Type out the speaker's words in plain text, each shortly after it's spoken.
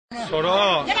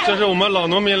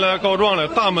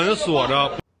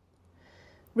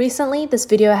Recently, this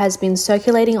video has been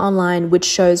circulating online, which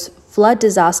shows flood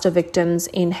disaster victims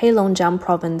in Heilongjiang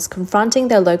province confronting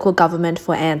their local government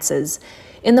for answers.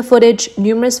 In the footage,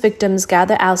 numerous victims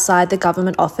gather outside the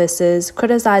government offices,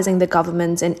 criticizing the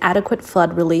government's inadequate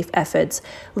flood relief efforts,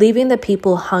 leaving the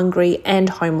people hungry and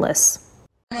homeless.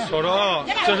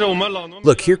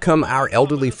 Look, here come our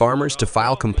elderly farmers to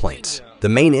file complaints. The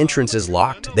main entrance is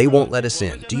locked. They won't let us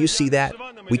in. Do you see that?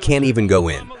 We can't even go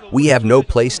in. We have no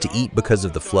place to eat because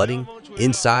of the flooding.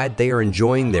 Inside, they are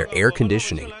enjoying their air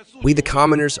conditioning. We, the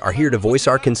commoners, are here to voice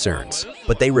our concerns,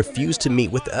 but they refuse to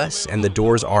meet with us and the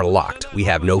doors are locked. We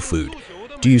have no food.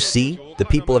 Do you see? The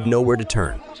people have nowhere to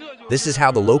turn. This is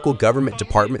how the local government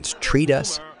departments treat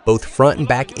us. Both front and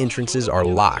back entrances are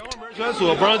locked.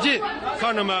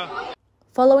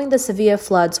 Following the severe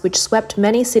floods which swept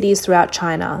many cities throughout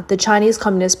China, the Chinese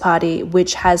Communist Party,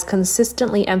 which has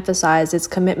consistently emphasized its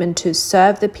commitment to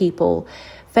serve the people,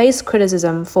 faced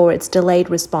criticism for its delayed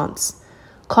response.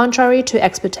 Contrary to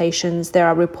expectations, there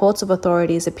are reports of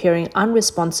authorities appearing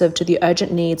unresponsive to the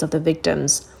urgent needs of the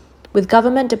victims, with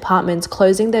government departments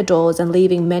closing their doors and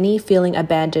leaving many feeling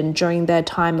abandoned during their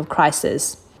time of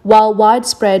crisis. While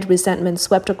widespread resentment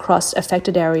swept across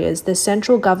affected areas, the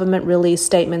central government released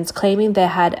statements claiming they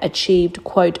had achieved,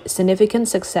 quote, significant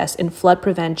success in flood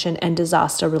prevention and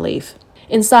disaster relief.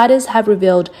 Insiders have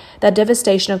revealed that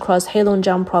devastation across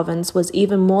Heilongjiang province was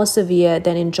even more severe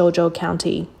than in Zhuozhou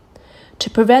County. To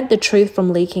prevent the truth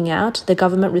from leaking out, the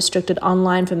government restricted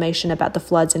online information about the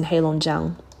floods in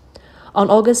Heilongjiang. On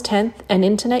August 10th, an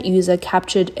internet user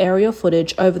captured aerial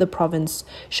footage over the province,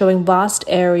 showing vast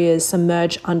areas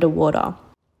submerged underwater.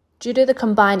 Due to the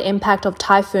combined impact of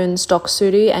typhoons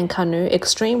Doksuri and Khanun,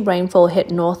 extreme rainfall hit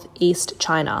northeast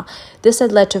China. This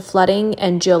had led to flooding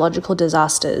and geological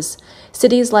disasters.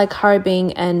 Cities like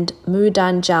Harbin and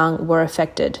Mudanjiang were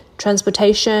affected.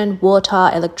 Transportation, water,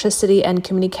 electricity, and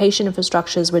communication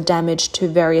infrastructures were damaged to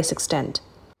various extent.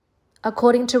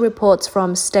 According to reports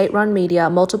from state-run media,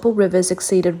 multiple rivers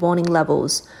exceeded warning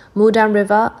levels. Mudan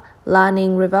River,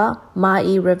 Laning River,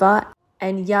 Mai River,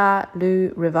 and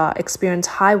Yalu River experienced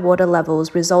high water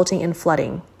levels, resulting in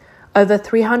flooding. Over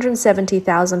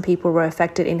 370,000 people were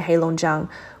affected in Heilongjiang,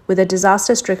 with a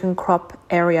disaster-stricken crop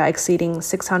area exceeding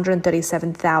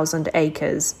 637,000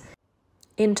 acres.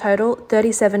 In total,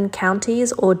 37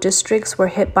 counties or districts were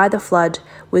hit by the flood,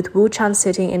 with Wuchang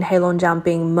City in Heilongjiang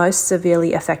being most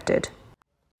severely affected.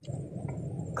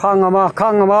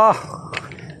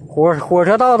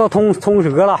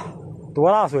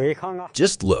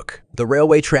 Just look, the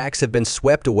railway tracks have been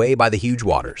swept away by the huge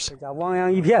waters.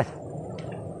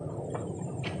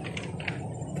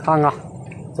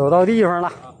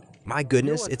 My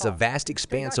goodness, it's a vast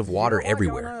expanse of water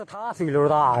everywhere.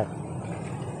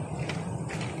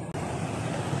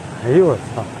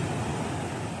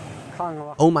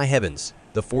 Oh my heavens,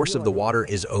 the force of the water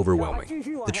is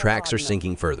overwhelming. The tracks are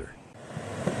sinking further.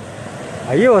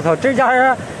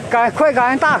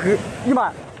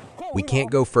 We can't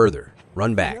go further.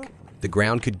 Run back. The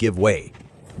ground could give way.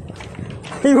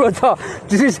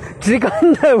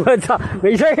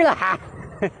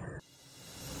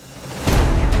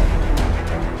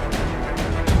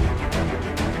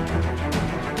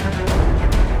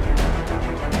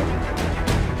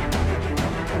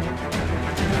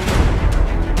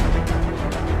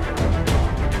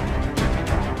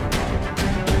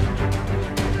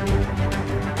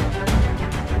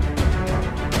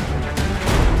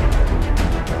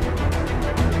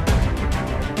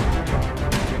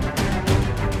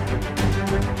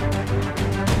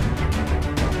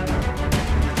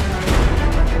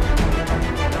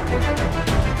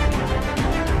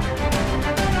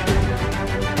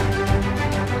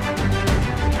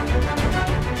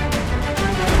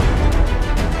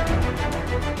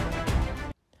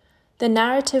 The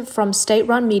narrative from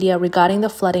state-run media regarding the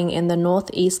flooding in the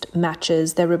northeast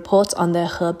matches their reports on the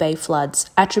Hebei floods,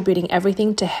 attributing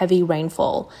everything to heavy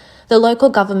rainfall. The local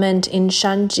government in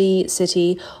Shanji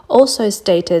City also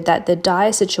stated that the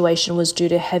dire situation was due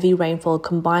to heavy rainfall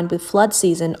combined with flood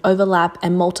season overlap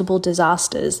and multiple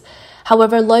disasters.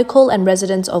 However, local and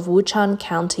residents of Wuchang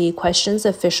County questions the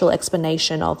official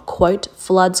explanation of, quote,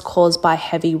 floods caused by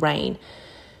heavy rain.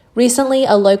 Recently,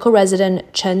 a local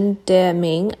resident, Chen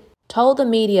Deming, told the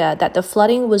media that the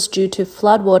flooding was due to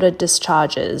floodwater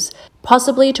discharges,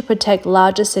 possibly to protect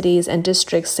larger cities and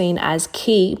districts seen as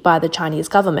key by the Chinese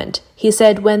government. He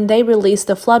said when they released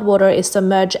the floodwater, it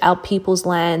submerged out people's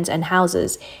lands and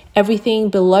houses. Everything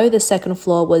below the second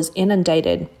floor was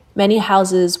inundated. Many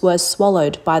houses were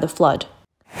swallowed by the flood.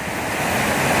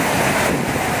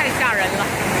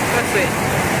 水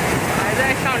还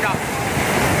在上涨。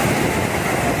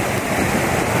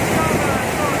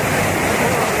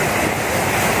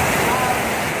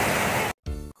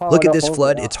 Look at this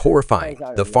flood, it's horrifying.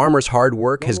 The farmers' hard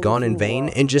work has gone in vain.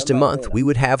 In just a month, we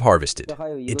would have harvested.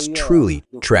 It's truly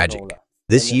tragic.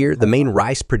 This year, the main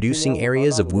rice-producing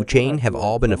areas of Wuchang have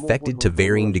all been affected to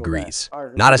varying degrees.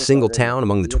 Not a single town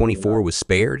among the 24 was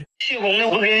spared.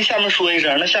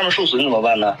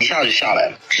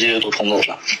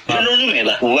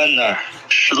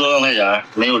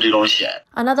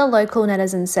 Another local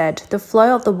netizen said the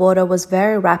flow of the water was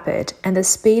very rapid and the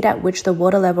speed at which the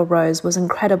water level rose was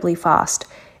incredibly fast.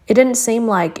 It didn't seem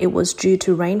like it was due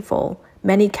to rainfall.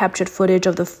 Many captured footage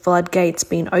of the floodgates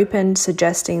being opened,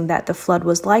 suggesting that the flood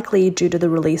was likely due to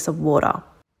the release of water.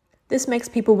 This makes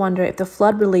people wonder if the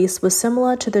flood release was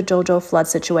similar to the Zhuozhou flood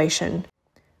situation,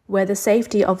 where the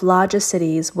safety of larger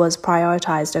cities was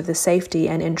prioritized over the safety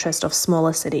and interest of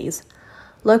smaller cities.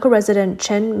 Local resident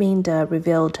Chen Mingde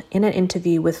revealed in an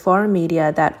interview with foreign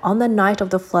media that on the night of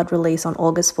the flood release on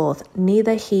August 4th,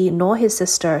 neither he nor his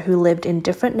sister, who lived in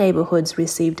different neighborhoods,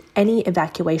 received any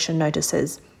evacuation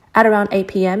notices. At around 8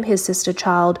 p.m., his sister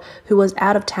child, who was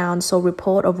out of town, saw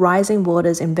report of rising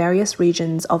waters in various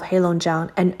regions of Heilongjiang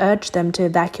and urged them to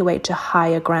evacuate to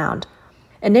higher ground.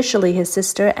 Initially, his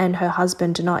sister and her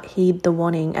husband did not heed the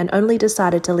warning and only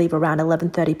decided to leave around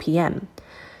 11:30 p.m.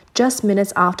 Just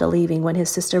minutes after leaving, when his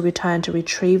sister returned to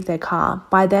retrieve their car,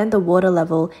 by then the water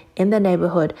level in the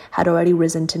neighborhood had already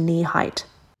risen to knee height.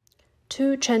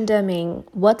 To Chen Deming,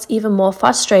 what's even more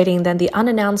frustrating than the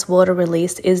unannounced water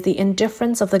release is the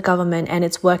indifference of the government and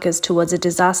its workers towards a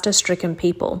disaster-stricken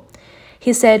people.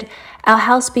 He said, "Our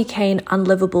house became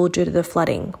unlivable due to the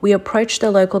flooding. We approached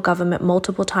the local government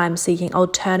multiple times seeking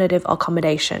alternative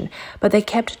accommodation, but they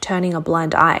kept turning a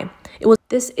blind eye.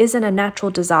 This isn't a natural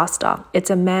disaster, it's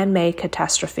a man-made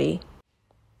catastrophe."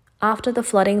 After the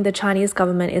flooding, the Chinese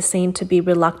government is seen to be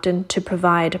reluctant to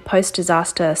provide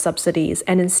post-disaster subsidies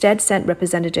and instead sent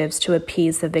representatives to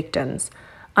appease the victims.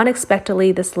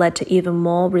 Unexpectedly, this led to even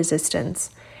more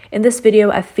resistance. In this video,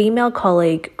 a female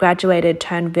colleague,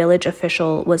 graduated-turned-village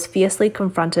official, was fiercely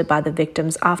confronted by the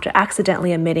victims after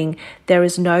accidentally admitting there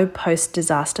is no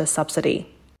post-disaster subsidy.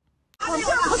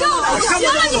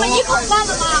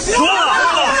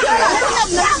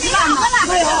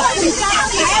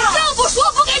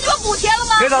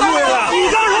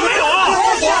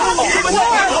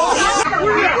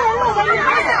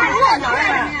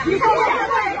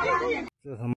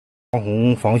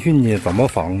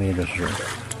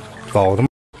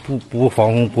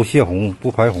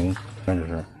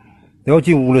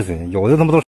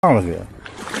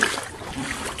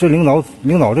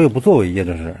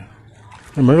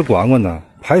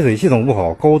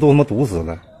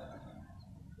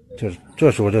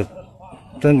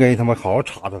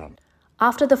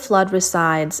 After the flood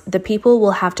resides, the people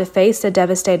will have to face the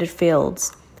devastated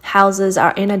fields. Houses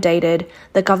are inundated,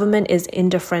 the government is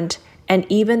indifferent, and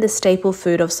even the staple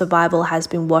food of survival has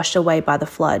been washed away by the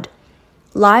flood.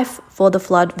 Life for the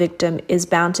flood victim is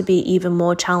bound to be even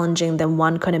more challenging than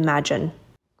one could imagine.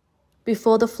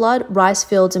 Before the flood, rice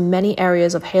fields in many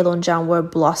areas of Heilongjiang were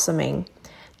blossoming.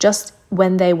 Just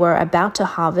when they were about to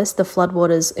harvest, the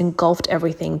floodwaters engulfed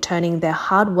everything, turning their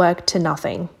hard work to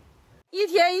nothing.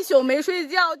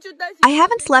 I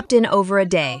haven't slept in over a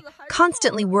day,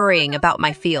 constantly worrying about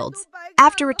my fields.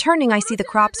 After returning, I see the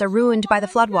crops are ruined by the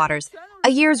floodwaters. A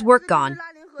year's work gone.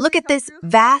 Look at this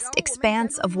vast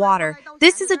expanse of water.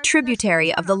 This is a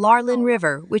tributary of the Larlin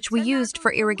River, which we used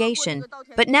for irrigation.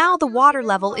 But now the water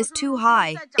level is too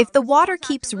high. If the water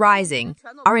keeps rising,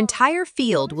 our entire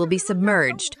field will be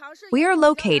submerged. We are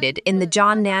located in the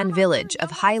Zhuozhou village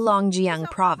of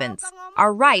Heilongjiang province.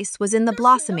 Our rice was in the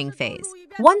blossoming phase.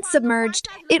 Once submerged,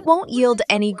 it won't yield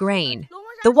any grain.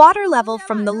 The water level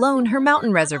from the Loneher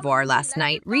Mountain Reservoir last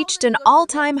night reached an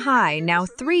all-time high, now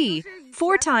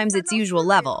 3-4 times its usual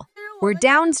level. We're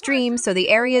downstream, so the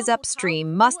areas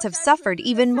upstream must have suffered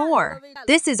even more.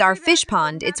 This is our fish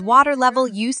pond. Its water level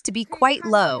used to be quite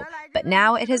low, but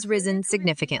now it has risen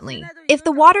significantly. If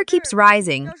the water keeps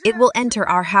rising, it will enter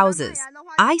our houses.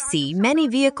 I see many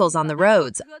vehicles on the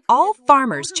roads, all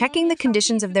farmers checking the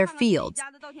conditions of their fields.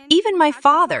 Even my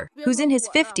father, who's in his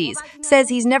 50s, says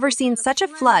he's never seen such a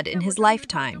flood in his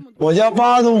lifetime. 我家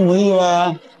8栋土地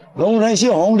吧，龙山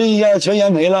泄洪这一下全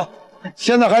淹没了，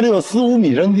现在还得有4-5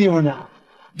米深的地方呢，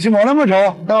往那么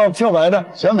瞅到漂白的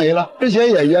全没了，之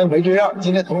前也淹没这样，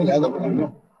今天头一年怎么能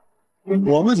用？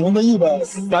我们从这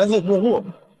130-40户，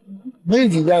没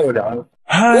几家有粮。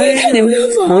看见没有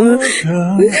房子，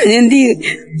看见地，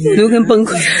我都跟崩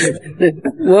溃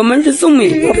了。我们是宋民，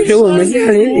是我们家里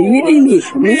的一粒米。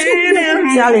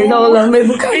家里都冷胃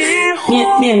不堪，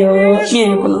面也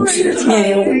不能吃，面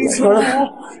也不吃了。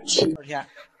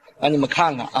让你们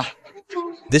看看啊。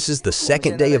 This is the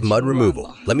second day of mud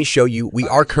removal. Let me show you, we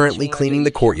are currently cleaning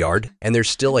the courtyard, and there's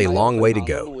still a long way to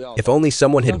go. If only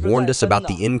someone had warned us about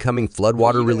the incoming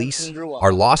floodwater release,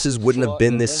 our losses wouldn't have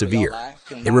been this severe.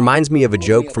 It reminds me of a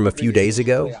joke from a few days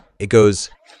ago. It goes,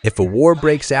 if a war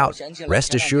breaks out,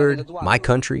 rest assured, my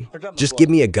country, just give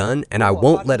me a gun and I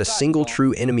won't let a single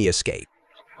true enemy escape.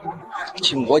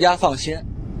 请国家放心.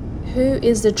 Who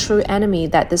is the true enemy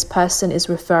that this person is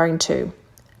referring to?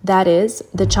 That is,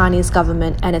 the Chinese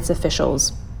government and its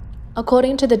officials.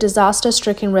 According to the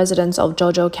disaster-stricken residents of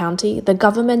Zhuozhou County, the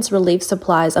government's relief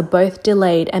supplies are both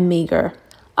delayed and meager.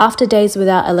 After days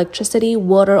without electricity,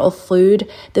 water, or food,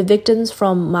 the victims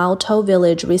from Maotou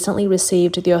village recently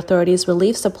received the authorities'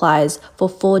 relief supplies for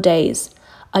 4 days.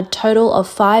 A total of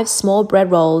 5 small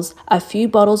bread rolls, a few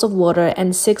bottles of water,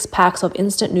 and 6 packs of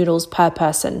instant noodles per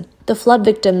person. The flood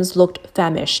victims looked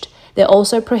famished. They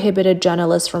also prohibited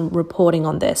journalists from reporting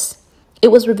on this. It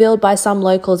was revealed by some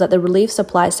locals that the relief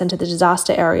supplies sent to the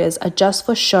disaster areas are just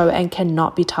for show and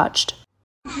cannot be touched.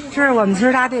 这是我们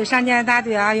村大队上建大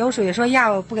队啊，有水说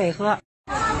下午不给喝。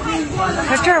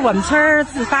这是我们村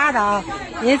自发的啊，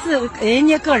人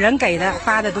家个人给的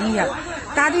发的东西，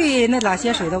大队那老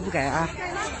些水都不给啊，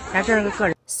咱这是个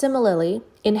人。Similarly,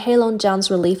 in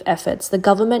Heilongjiang's relief efforts, the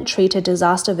government treated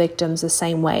disaster victims the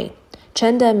same way.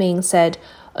 Chen Deming said,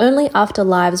 only after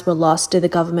lives were lost did the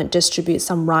government distribute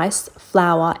some rice,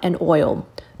 flour, and oil.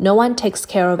 No one takes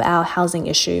care of our housing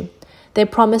issue. They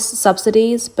promise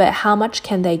subsidies, but how much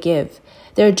can they give?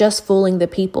 They're just fooling the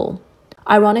people.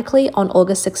 Ironically, on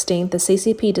August 16th, the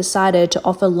CCP decided to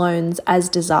offer loans as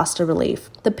disaster relief.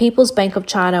 The People's Bank of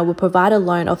China will provide a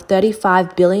loan of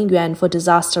 35 billion yuan for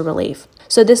disaster relief.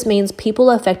 So this means people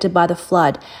affected by the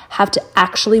flood have to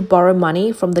actually borrow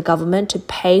money from the government to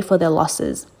pay for their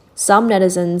losses. Some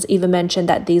netizens even mentioned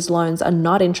that these loans are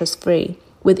not interest-free,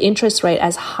 with interest rate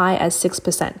as high as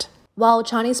 6%. While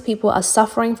Chinese people are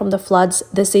suffering from the floods,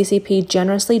 the CCP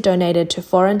generously donated to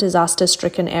foreign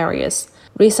disaster-stricken areas.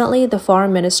 Recently, the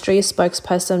Foreign Ministry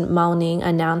spokesperson Mao Ning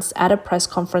announced at a press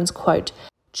conference, quote,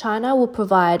 China will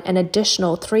provide an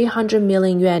additional 300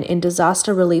 million yuan in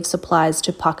disaster relief supplies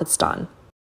to Pakistan.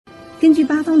 根据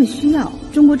巴方的需要，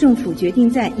中国政府决定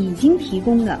在已经提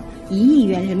供的1亿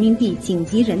元人民币紧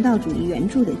急人道主义援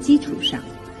助的基础上，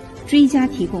追加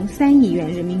提供3亿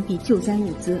元人民币救灾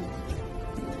物资。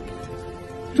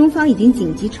中方已经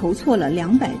紧急筹措了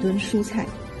200吨蔬菜，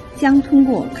将通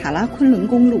过卡拉昆仑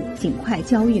公路尽快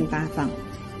交运巴方。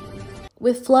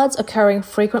With floods occurring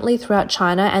frequently throughout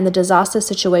China and the disaster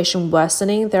situation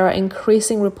worsening, there are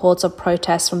increasing reports of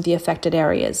protests from the affected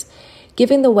areas.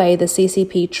 Given the way the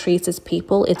CCP treats its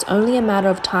people, it's only a matter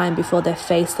of time before they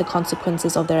face the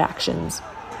consequences of their actions.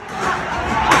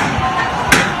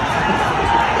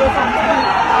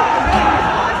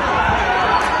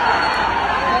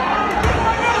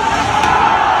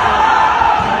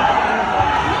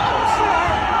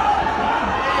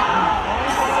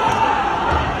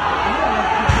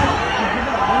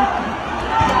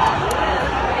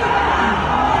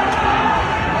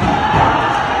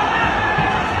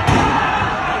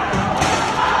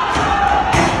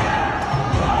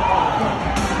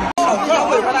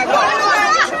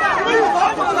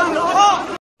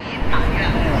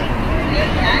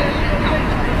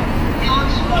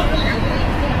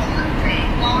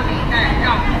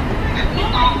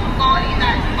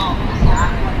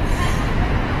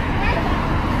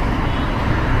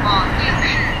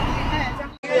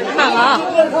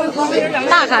看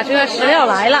大卡车石料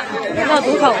来了，要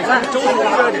堵口子，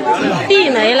地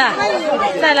没了，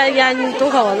再来淹堵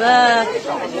口子，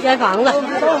淹房子，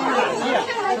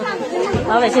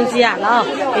老百姓急眼了啊，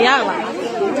别样了，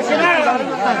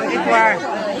一筐儿。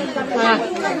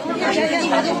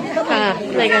看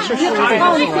那个是熟的，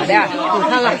我的，你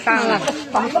看看，看看，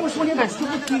把他们说的都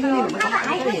不听你们，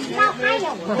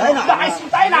在哪？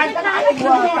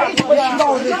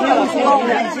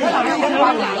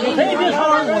谁别说，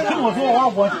我听我说啊，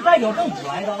我是代表政府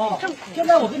来的啊。现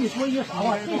在我跟你说一个实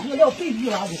话，这些料必须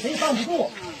拿，你谁挡不住？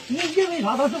你因为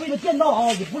啥？他是为了建造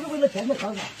啊，也不是为了钱的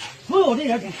看看。所有这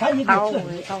人赶紧给撤。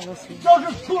要是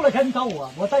出了钱，你找我，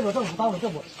我代表政府，当了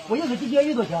政府，我硬给进监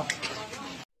狱都行。